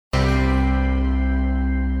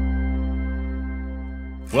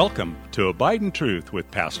Welcome to Abide in Truth with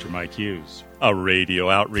Pastor Mike Hughes, a radio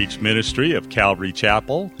outreach ministry of Calvary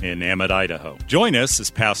Chapel in Emmett, Idaho. Join us as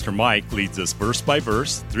Pastor Mike leads us verse by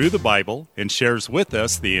verse through the Bible and shares with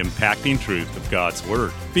us the impacting truth of God's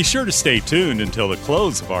Word. Be sure to stay tuned until the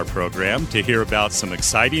close of our program to hear about some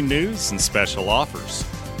exciting news and special offers.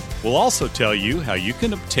 We'll also tell you how you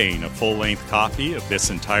can obtain a full-length copy of this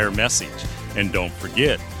entire message. And don't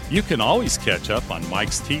forget, you can always catch up on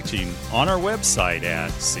Mike's teaching on our website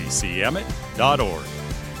at ccemmett.org.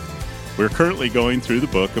 We're currently going through the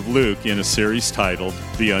book of Luke in a series titled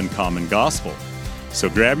The Uncommon Gospel. So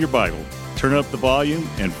grab your Bible, turn up the volume,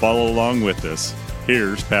 and follow along with us.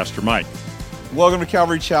 Here's Pastor Mike. Welcome to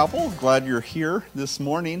Calvary Chapel. Glad you're here this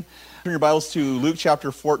morning. Turn your Bibles to Luke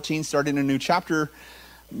chapter 14, starting a new chapter,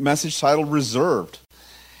 message titled Reserved.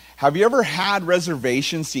 Have you ever had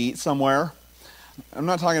reservations to eat somewhere? I'm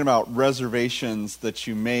not talking about reservations that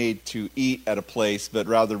you made to eat at a place, but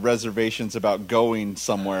rather reservations about going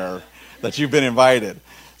somewhere that you've been invited.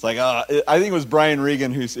 It's like, I think it was Brian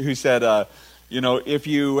Regan who said, if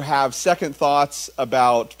you have second thoughts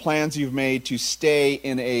about plans you've made to stay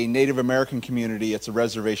in a Native American community, it's a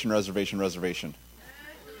reservation. I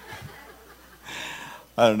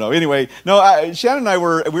don't know. Anyway, Shannon and I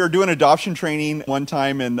were doing adoption training one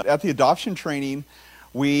time, and at the adoption training,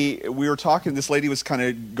 we were talking, this lady was kind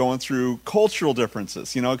of going through cultural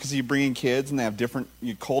differences, because you bring in kids and they have different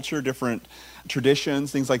culture, different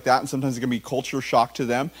traditions, things like that, and sometimes it can be culture shock to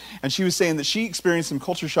them. And she was saying that she experienced some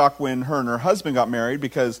culture shock when her and her husband got married,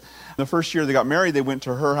 because the first year they got married, they went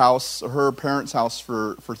to her house, her parents' house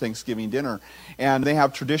for Thanksgiving dinner. And they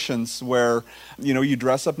have traditions where, you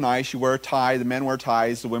dress up nice, you wear a tie, the men wear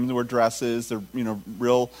ties, the women wear dresses, they're,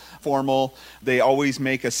 real formal. They always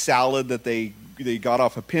make a salad that they got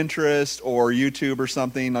off of Pinterest or YouTube or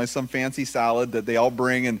something, like some fancy salad that they all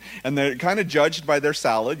bring, and they're kind of judged by their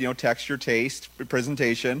salad, texture, taste,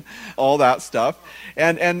 presentation, all that stuff.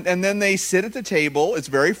 And then they sit at the table. It's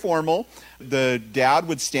very formal. The dad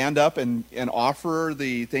would stand up and offer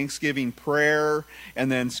the Thanksgiving prayer,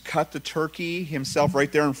 and then cut the turkey himself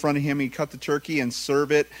right there in front of him. He'd cut the turkey and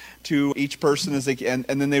serve it to each person as they and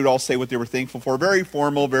then they would all say what they were thankful for. Very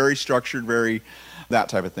formal, very structured, very that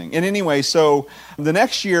type of thing. And anyway, so the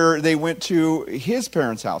next year they went to his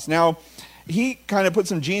parents' house. Now, he kind of put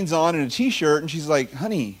some jeans on and a t-shirt, and she's like,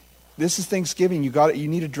 "Honey, this is Thanksgiving. You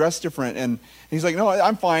need to dress different." And he's like, "No,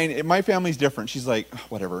 I'm fine. My family's different." She's like,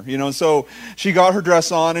 "Whatever." So she got her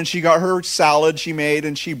dress on, and she got her salad she made,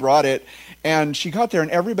 and she brought it. And she got there,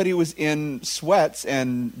 and everybody was in sweats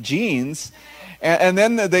and jeans. And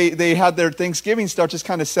then they had their Thanksgiving stuff just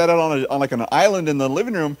kind of set out on like an island in the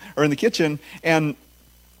living room or in the kitchen, and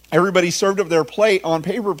everybody served up their plate on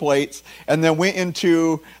paper plates, and then went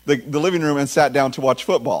into the living room and sat down to watch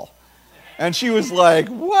football. And she was like,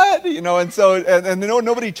 "What?" And so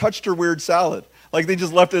nobody touched her weird salad. Like, they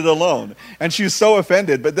just left it alone. And she was so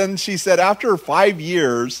offended. But then she said, after 5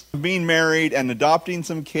 years of being married and adopting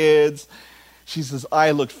some kids, she says,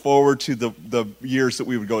 "I looked forward to the years that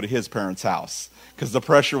we would go to his parents' house, because the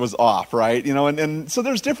pressure was off," right? And so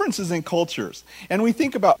there's differences in cultures. And we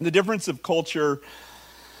think about the difference of culture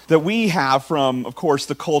that we have from, of course,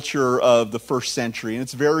 the culture of the first century, and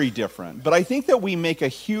it's very different. But I think that we make a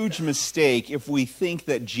huge mistake if we think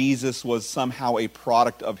that Jesus was somehow a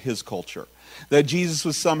product of his culture. That Jesus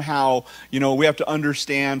was somehow, we have to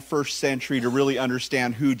understand first century to really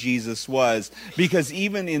understand who Jesus was. Because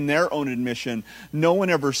even in their own admission, no one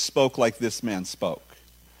ever spoke like this man spoke.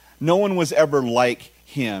 No one was ever like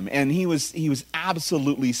him. And he was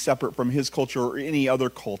absolutely separate from his culture or any other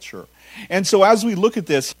culture. And so as we look at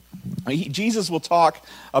this, Jesus will talk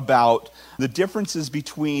about the differences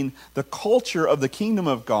between the culture of the kingdom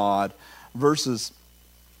of God versus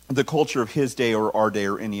the culture of his day or our day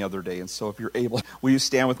or any other day. And so if you're able, will you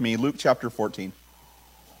stand with me? Luke chapter 14.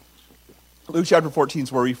 Luke chapter 14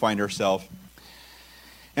 is where we find ourselves.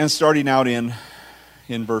 And starting out in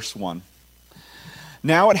verse 1.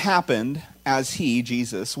 Now it happened as he,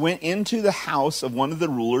 Jesus, went into the house of one of the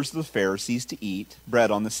rulers of the Pharisees to eat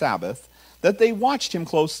bread on the Sabbath, that they watched him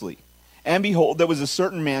closely. And behold, there was a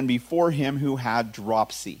certain man before him who had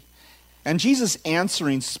dropsy. And Jesus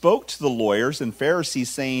answering spoke to the lawyers and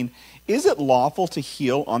Pharisees, saying, "Is it lawful to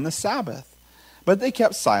heal on the Sabbath?" But they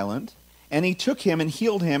kept silent, and he took him and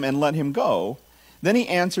healed him and let him go. Then he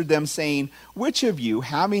answered them, saying, "Which of you,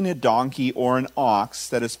 having a donkey or an ox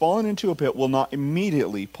that has fallen into a pit, will not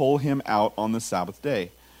immediately pull him out on the Sabbath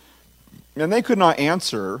day?" And they could not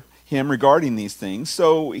answer him regarding these things,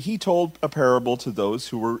 so he told a parable to those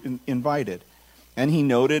who were invited. And he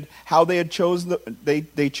noted how they chose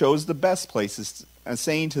the best places,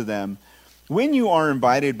 saying to them, When you are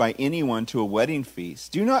invited by anyone to a wedding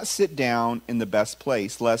feast, do not sit down in the best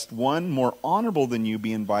place, lest one more honorable than you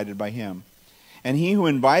be invited by him. And he who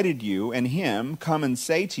invited you and him come and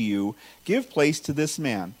say to you, give place to this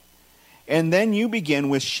man. And then you begin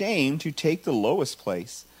with shame to take the lowest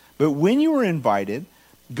place. But when you are invited,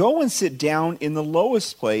 go and sit down in the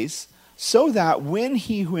lowest place, so that when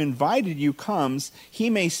he who invited you comes, he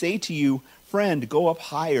may say to you, friend, go up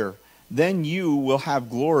higher. Then you will have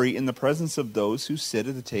glory in the presence of those who sit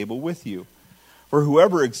at the table with you. For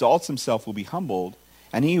whoever exalts himself will be humbled,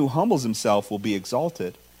 and he who humbles himself will be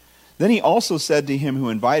exalted. Then he also said to him who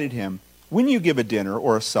invited him, when you give a dinner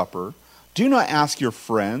or a supper, do not ask your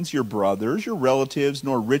friends, your brothers, your relatives,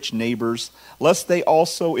 nor rich neighbors, lest they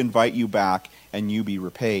also invite you back and you be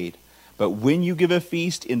repaid. But when you give a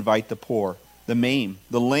feast, invite the poor, the maimed,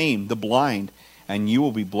 the lame, the blind, and you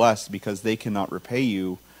will be blessed because they cannot repay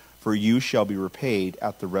you, for you shall be repaid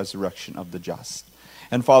at the resurrection of the just.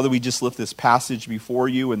 And Father, we just lift this passage before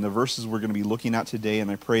you and the verses we're going to be looking at today,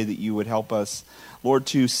 and I pray that you would help us, Lord,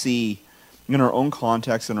 to see in our own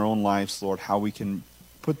context, in our own lives, Lord, how we can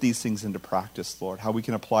put these things into practice, Lord, how we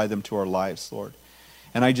can apply them to our lives, Lord.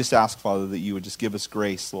 And I just ask, Father, that you would just give us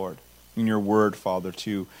grace, Lord, in your word, Father,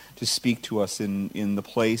 to speak to us in the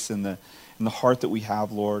place and in the heart that we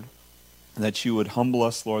have, Lord, and that you would humble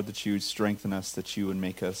us, Lord, that you would strengthen us, that you would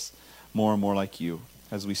make us more and more like you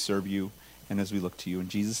as we serve you and as we look to you. In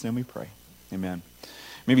Jesus' name we pray. Amen. You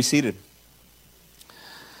may be seated.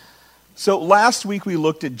 So last week we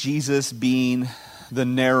looked at Jesus being the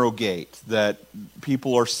narrow gate that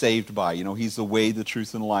people are saved by. You know, he's the way, the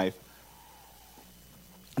truth, and life.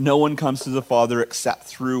 No one comes to the Father except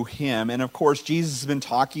through him. And of course, Jesus has been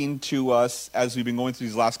talking to us as we've been going through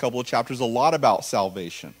these last couple of chapters a lot about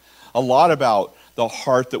salvation, a lot about the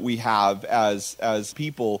heart that we have as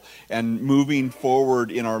people and moving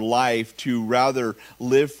forward in our life to rather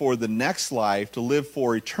live for the next life, to live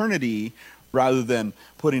for eternity, rather than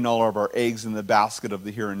putting all of our eggs in the basket of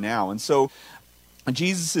the here and now. And so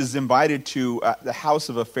Jesus is invited to the house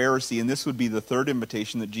of a Pharisee, and this would be the third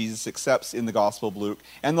invitation that Jesus accepts in the Gospel of Luke,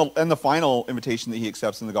 and the final invitation that he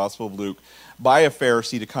accepts in the Gospel of Luke by a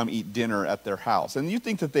Pharisee to come eat dinner at their house. And you'd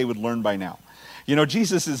think that they would learn by now. You know,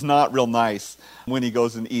 Jesus is not real nice when he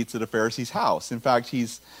goes and eats at a Pharisee's house. In fact,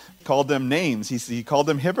 he's called them names. He called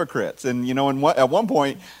them hypocrites. And, you know, at one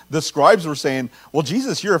point, the scribes were saying, well,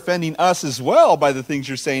 Jesus, you're offending us as well by the things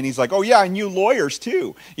you're saying. He's like, oh, yeah, and you lawyers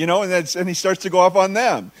too. You know, and he starts to go off on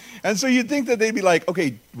them. And so you'd think that they'd be like,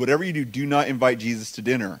 okay, whatever you do not invite Jesus to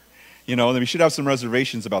dinner. You know, and we should have some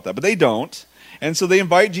reservations about that. But they don't. And so they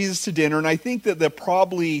invite Jesus to dinner, and I think that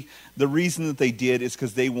probably the reason that they did is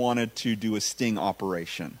because they wanted to do a sting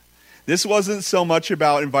operation. This wasn't so much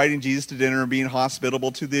about inviting Jesus to dinner and being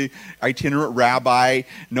hospitable to the itinerant rabbi,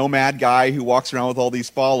 nomad guy who walks around with all these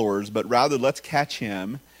followers, but rather let's catch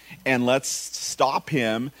him and let's stop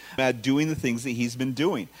him at doing the things that he's been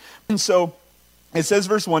doing. And so it says,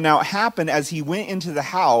 verse 1, now it happened as he went into the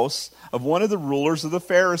house of one of the rulers of the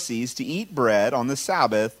Pharisees to eat bread on the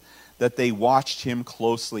Sabbath, that they watched him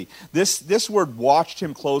closely. This word watched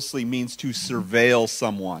him closely means to surveil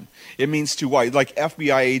someone. It means to what? Like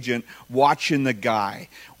FBI agent watching the guy.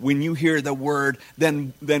 When you hear the word,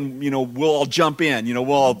 then you know, we'll all jump in, you know,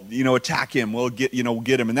 we'll attack him, we'll get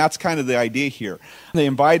him. And that's kind of the idea here. They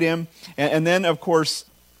invite him, and then of course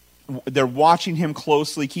they're watching him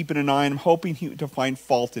closely, keeping an eye on him, hoping to find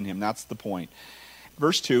fault in him. That's the point.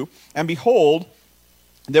 Verse 2, and behold,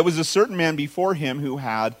 there was a certain man before him who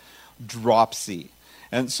had dropsy.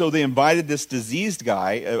 And so they invited this diseased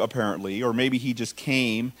guy, apparently, or maybe he just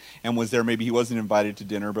came and was there. Maybe he wasn't invited to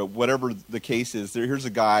dinner, but whatever the case is, here's a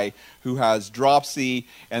guy who has dropsy,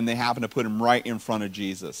 and they happen to put him right in front of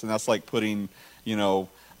Jesus. And that's like putting, you know,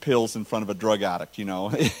 pills in front of a drug addict, you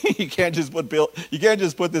know. You can't just put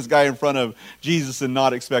this guy in front of Jesus and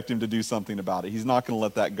not expect him to do something about it. He's not going to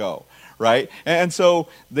let that go. Right? And so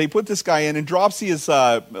they put this guy in, and dropsy is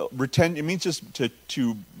it means just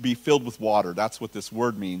to be filled with water. That's what this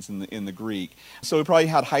word means in the Greek. So he probably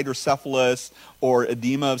had hydrocephalus or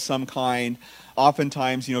edema of some kind.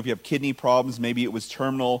 Oftentimes, you know, if you have kidney problems, maybe it was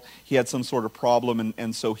terminal. He had some sort of problem,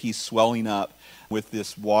 and so he's swelling up with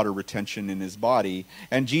this water retention in his body.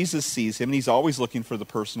 And Jesus sees him, and he's always looking for the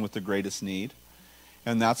person with the greatest need.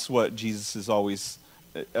 And that's what Jesus is always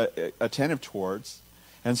attentive towards.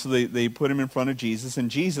 And so they put him in front of Jesus,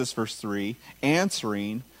 and Jesus, verse 3,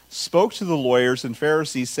 answering, spoke to the lawyers and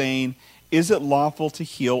Pharisees, saying, is it lawful to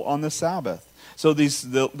heal on the Sabbath? So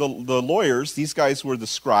the lawyers, these guys were the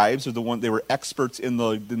scribes, or they were experts in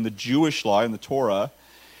the Jewish law, in the Torah.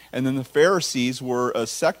 And then the Pharisees were a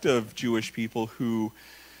sect of Jewish people who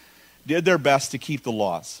did their best to keep the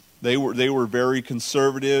laws. They were very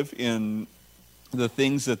conservative in the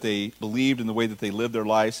things that they believed and the way that they lived their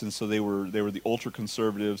lives, and so they were the ultra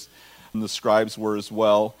conservatives, and the scribes were as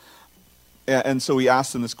well. And so he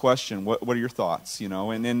asked them this question: What are your thoughts? You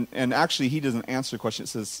know, and actually he doesn't answer the question. It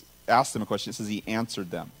says ask them a question. It says he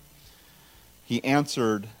answered them. He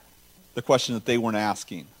answered the question that they weren't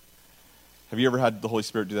asking. Have you ever had the Holy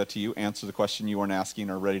Spirit do that to you? Answer the question you weren't asking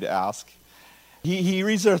or ready to ask? He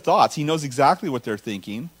reads their thoughts. He knows exactly what they're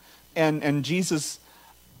thinking. And Jesus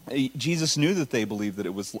knew that they believed that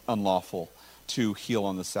it was unlawful to heal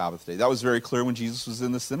on the Sabbath day. That was very clear when Jesus was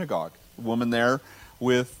in the synagogue. A woman there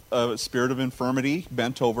with a spirit of infirmity,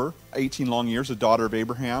 bent over, 18 long years, a daughter of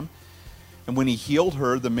Abraham. And when he healed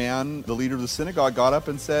her, the leader of the synagogue, got up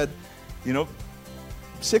and said,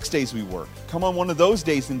 6 days we work. Come on one of those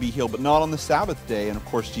days and be healed, but not on the Sabbath day. And of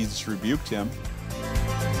course, Jesus rebuked him.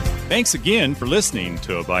 Thanks again for listening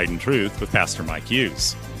to Abide in Truth with Pastor Mike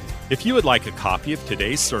Hughes. If you would like a copy of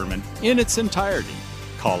today's sermon in its entirety,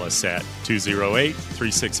 call us at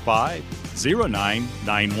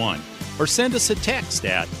 208-365-0991 or send us a text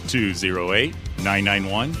at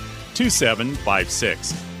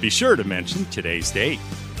 208-991-2756. Be sure to mention today's date.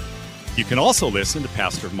 You can also listen to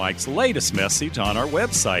Pastor Mike's latest message on our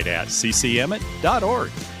website at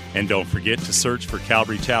ccemmett.org. And don't forget to search for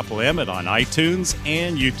Calvary Chapel Emmett on iTunes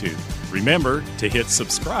and YouTube. Remember to hit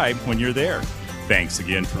subscribe when you're there. Thanks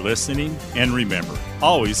again for listening, and remember,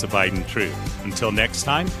 always abide in truth. Until next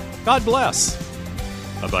time, God bless.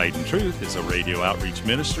 Abide in Truth is a radio outreach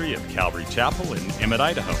ministry of Calvary Chapel in Emmett,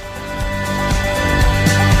 Idaho.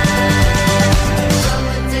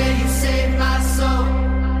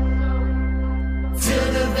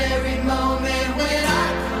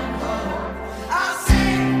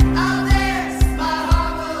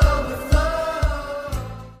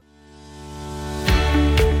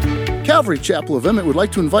 Calvary Chapel of Emmett would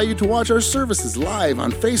like to invite you to watch our services live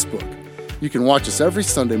on Facebook. You can watch us every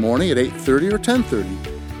Sunday morning at 8:30 or 10:30.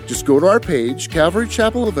 Just go to our page, Calvary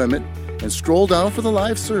Chapel of Emmett, and scroll down for the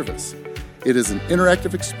live service. It is an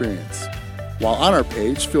interactive experience. While on our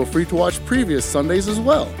page, feel free to watch previous Sundays as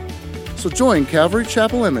well. So join Calvary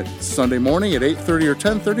Chapel Emmett Sunday morning at 8:30 or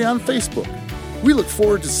 10:30 on Facebook. We look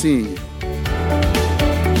forward to seeing you.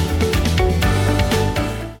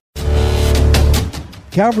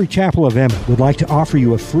 Calvary Chapel of Emmett would like to offer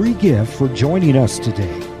you a free gift for joining us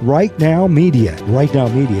today. Right Now Media. Right Now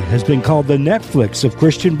Media has been called the Netflix of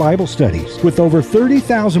Christian Bible studies. With over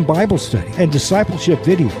 30,000 Bible study and discipleship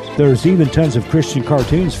videos, there's even tons of Christian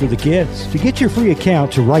cartoons for the kids. To get your free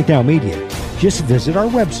account to Right Now Media, just visit our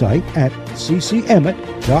website at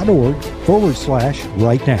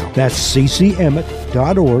ccemmett.org/right now. That's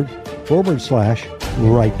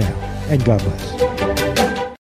ccemmett.org/right now. And God bless.